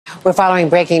We're following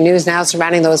breaking news now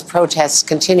surrounding those protests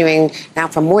continuing now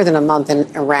for more than a month in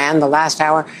Iran. The last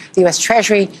hour, the U.S.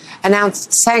 Treasury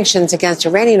announced sanctions against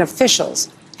Iranian officials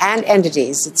and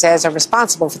entities it says are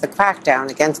responsible for the crackdown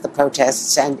against the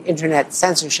protests and internet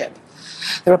censorship.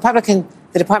 The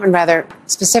department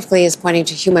specifically is pointing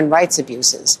to human rights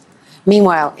abuses.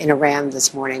 Meanwhile, in Iran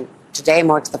this morning, today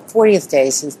marks the 40th day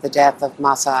since the death of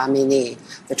Mahsa Amini,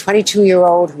 the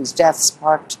 22-year-old whose death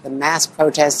sparked the mass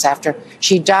protests after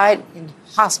she died in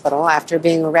hospital after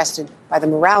being arrested by the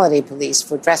morality police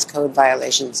for dress code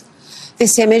violations.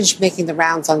 This image making the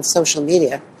rounds on social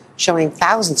media, showing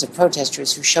thousands of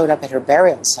protesters who showed up at her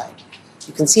burial site.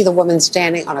 You can see the woman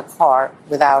standing on a car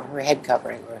without her head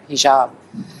covering or hijab.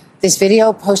 This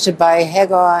video, posted by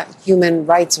Hagar Human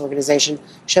Rights Organization,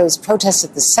 shows protests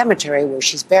at the cemetery where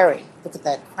she's buried. Look at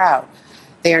that crowd.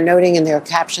 They are noting in their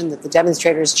caption that the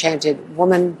demonstrators chanted,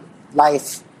 "Woman,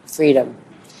 life, freedom."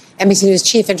 NBC News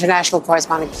Chief International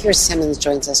Correspondent Keir Simmons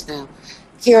joins us now.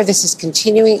 Keir, this is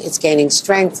continuing. It's gaining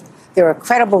strength. There are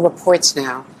credible reports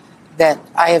now that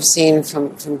I have seen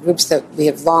from groups that we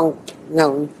have long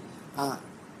known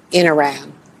in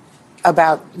Iran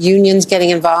about unions getting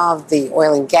involved, the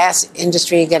oil and gas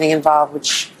industry getting involved,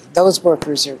 which those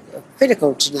workers are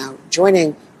critical to now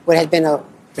joining what had been a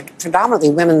predominantly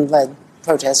women-led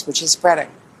protest, which is spreading.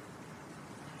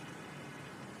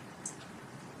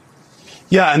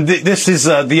 Yeah, and this is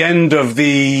the end of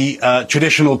the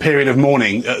traditional period of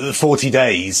mourning, 40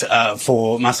 days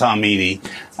for Mahsa Amini.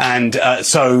 And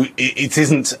so it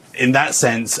isn't, in that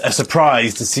sense, a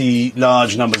surprise to see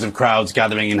large numbers of crowds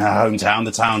gathering in her hometown,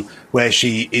 the town where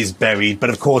she is buried. But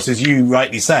of course, as you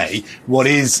rightly say, what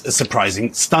is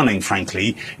surprising, stunning,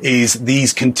 frankly, is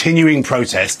these continuing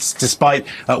protests, despite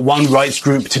one rights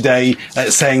group today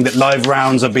saying that live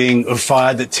rounds are being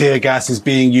fired, that tear gas is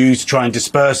being used to try and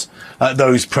disperse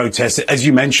those protests. As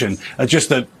you mentioned, just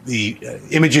the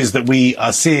images that we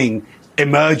are seeing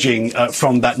emerging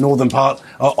from that northern part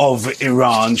of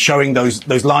Iran, showing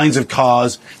those lines of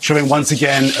cars, showing once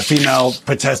again female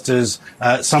protesters,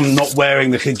 some not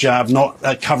wearing the hijab, not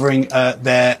covering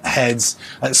their heads.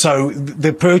 So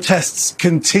the protests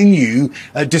continue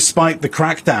despite the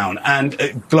crackdown,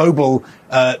 and global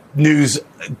news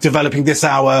developing this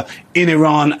hour in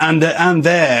Iran and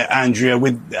there, Andrea,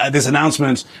 with this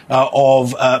announcement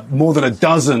of more than a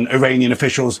dozen Iranian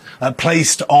officials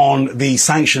placed on the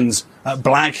sanctions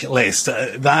blacklist.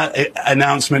 That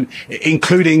announcement,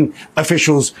 including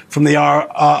officials from the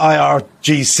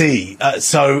IRGC.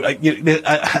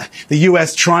 The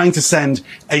US trying to send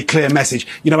a clear message.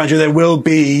 You know, Andrea, there will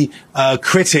be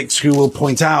critics who will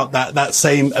point out that that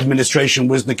same administration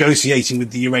was negotiating with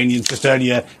the Iranians just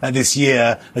earlier this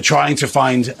year, trying to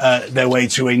find their way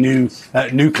to a new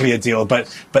nuclear deal. But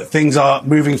things are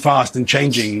moving fast and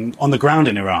changing on the ground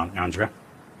in Iran, Andrea.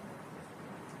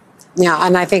 Yeah,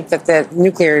 and I think that the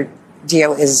nuclear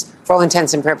deal is, for all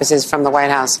intents and purposes, from the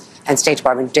White House and State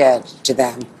Department, dead to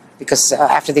them. Because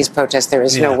after these protests, there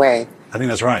is no way. I think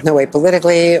that's right. No way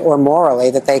politically or morally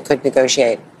that they could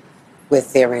negotiate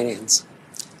with the Iranians.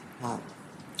 In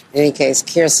any case,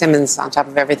 Keir Simmons, on top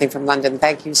of everything from London,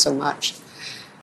 thank you so much.